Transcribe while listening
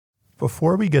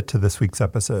Before we get to this week's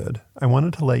episode, I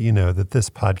wanted to let you know that this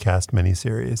podcast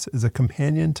miniseries is a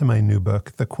companion to my new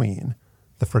book, The Queen,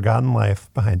 The Forgotten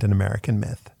Life Behind an American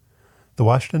Myth. The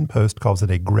Washington Post calls it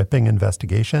a gripping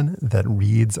investigation that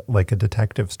reads like a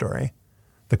detective story.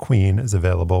 The Queen is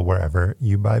available wherever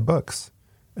you buy books.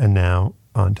 And now,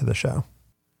 on to the show.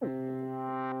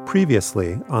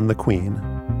 Previously on The Queen,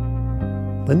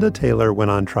 Linda Taylor went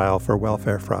on trial for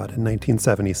welfare fraud in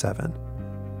 1977.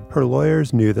 Her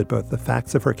lawyers knew that both the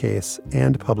facts of her case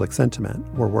and public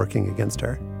sentiment were working against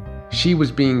her. She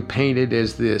was being painted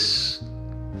as this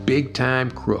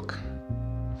big-time crook,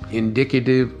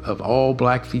 indicative of all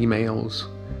black females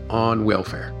on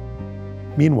welfare.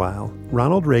 Meanwhile,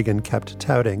 Ronald Reagan kept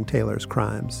touting Taylor's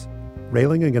crimes.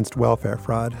 Railing against welfare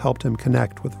fraud helped him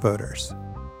connect with voters.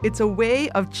 It's a way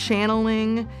of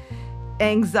channeling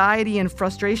anxiety and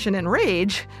frustration and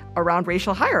rage around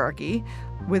racial hierarchy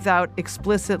without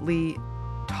explicitly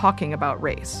talking about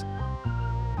race.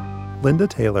 Linda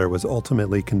Taylor was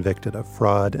ultimately convicted of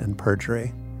fraud and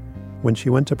perjury. When she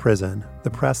went to prison,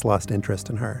 the press lost interest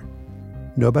in her.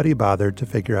 Nobody bothered to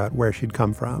figure out where she'd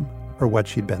come from or what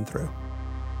she'd been through.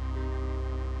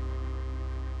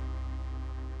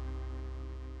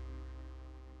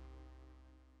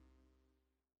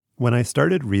 When I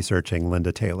started researching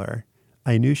Linda Taylor,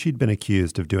 I knew she'd been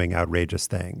accused of doing outrageous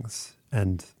things,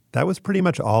 and that was pretty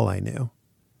much all I knew.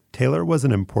 Taylor was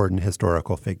an important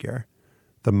historical figure,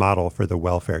 the model for the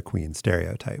welfare queen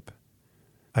stereotype.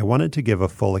 I wanted to give a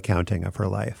full accounting of her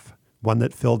life, one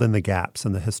that filled in the gaps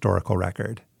in the historical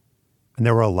record. And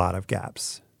there were a lot of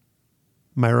gaps.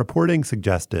 My reporting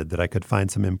suggested that I could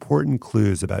find some important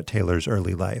clues about Taylor's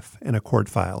early life in a court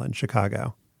file in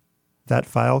Chicago. That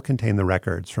file contained the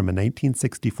records from a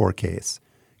 1964 case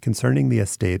concerning the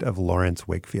estate of Lawrence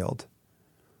Wakefield.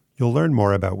 You'll learn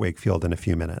more about Wakefield in a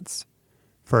few minutes.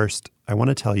 First, I want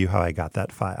to tell you how I got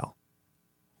that file.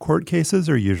 Court cases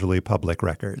are usually public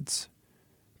records.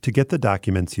 To get the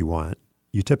documents you want,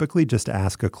 you typically just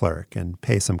ask a clerk and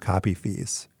pay some copy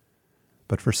fees.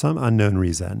 But for some unknown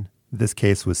reason, this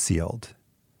case was sealed.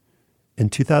 In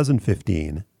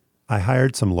 2015, I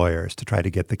hired some lawyers to try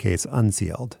to get the case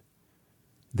unsealed.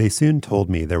 They soon told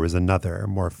me there was another,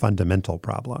 more fundamental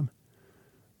problem.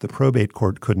 The probate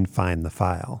court couldn't find the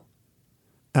file.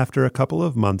 After a couple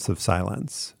of months of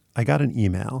silence, I got an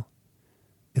email.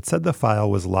 It said the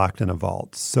file was locked in a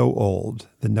vault so old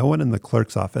that no one in the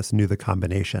clerk's office knew the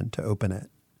combination to open it.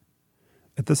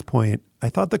 At this point, I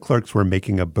thought the clerks were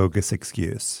making a bogus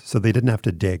excuse so they didn't have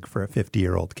to dig for a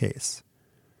 50-year-old case.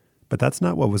 But that's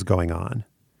not what was going on.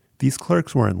 These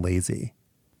clerks weren't lazy.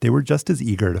 They were just as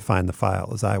eager to find the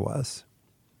file as I was.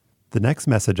 The next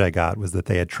message I got was that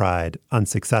they had tried,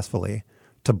 unsuccessfully,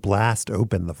 to blast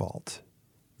open the vault.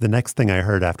 The next thing I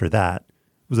heard after that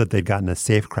was that they'd gotten a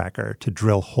safecracker to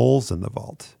drill holes in the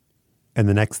vault. And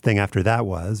the next thing after that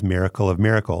was, miracle of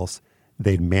miracles,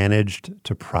 they'd managed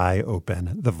to pry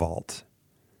open the vault.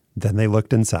 Then they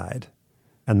looked inside,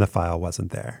 and the file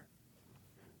wasn't there.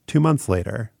 2 months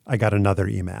later, I got another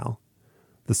email.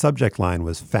 The subject line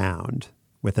was found,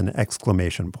 with an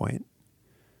exclamation point.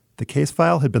 The case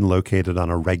file had been located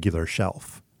on a regular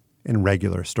shelf, in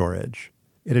regular storage.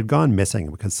 It had gone missing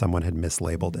because someone had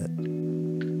mislabeled it.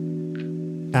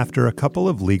 After a couple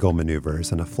of legal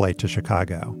maneuvers and a flight to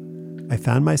Chicago, I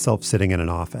found myself sitting in an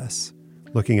office,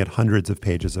 looking at hundreds of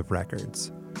pages of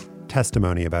records,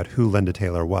 testimony about who Linda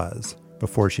Taylor was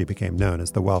before she became known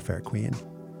as the welfare queen,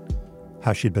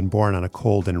 how she'd been born on a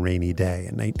cold and rainy day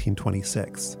in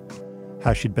 1926,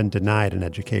 how she'd been denied an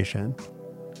education,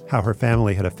 how her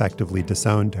family had effectively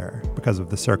disowned her because of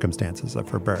the circumstances of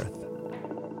her birth.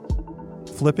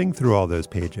 Flipping through all those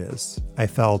pages, I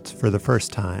felt, for the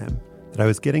first time, that I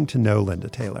was getting to know Linda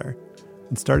Taylor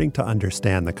and starting to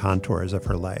understand the contours of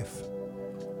her life.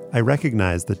 I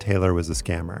recognized that Taylor was a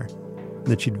scammer and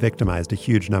that she'd victimized a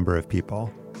huge number of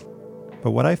people. But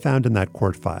what I found in that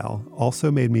court file also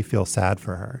made me feel sad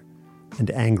for her and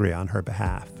angry on her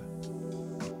behalf.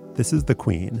 This is The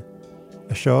Queen,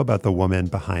 a show about the woman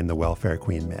behind the welfare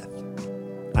queen myth.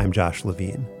 I'm Josh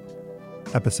Levine.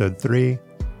 Episode 3,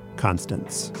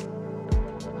 Constance.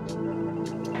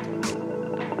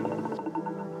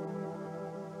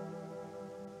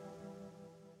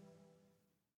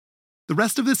 The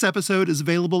rest of this episode is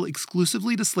available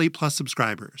exclusively to Slate Plus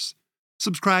subscribers.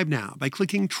 Subscribe now by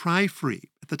clicking Try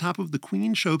Free at the top of the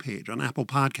Queen Show page on Apple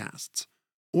Podcasts.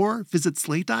 Or visit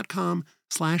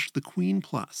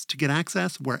slate.com/thequeenplus to get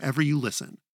access wherever you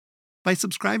listen. By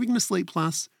subscribing to Slate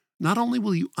Plus, not only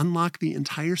will you unlock the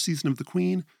entire season of The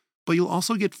Queen, but you'll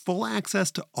also get full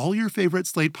access to all your favorite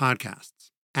Slate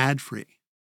podcasts, ad-free.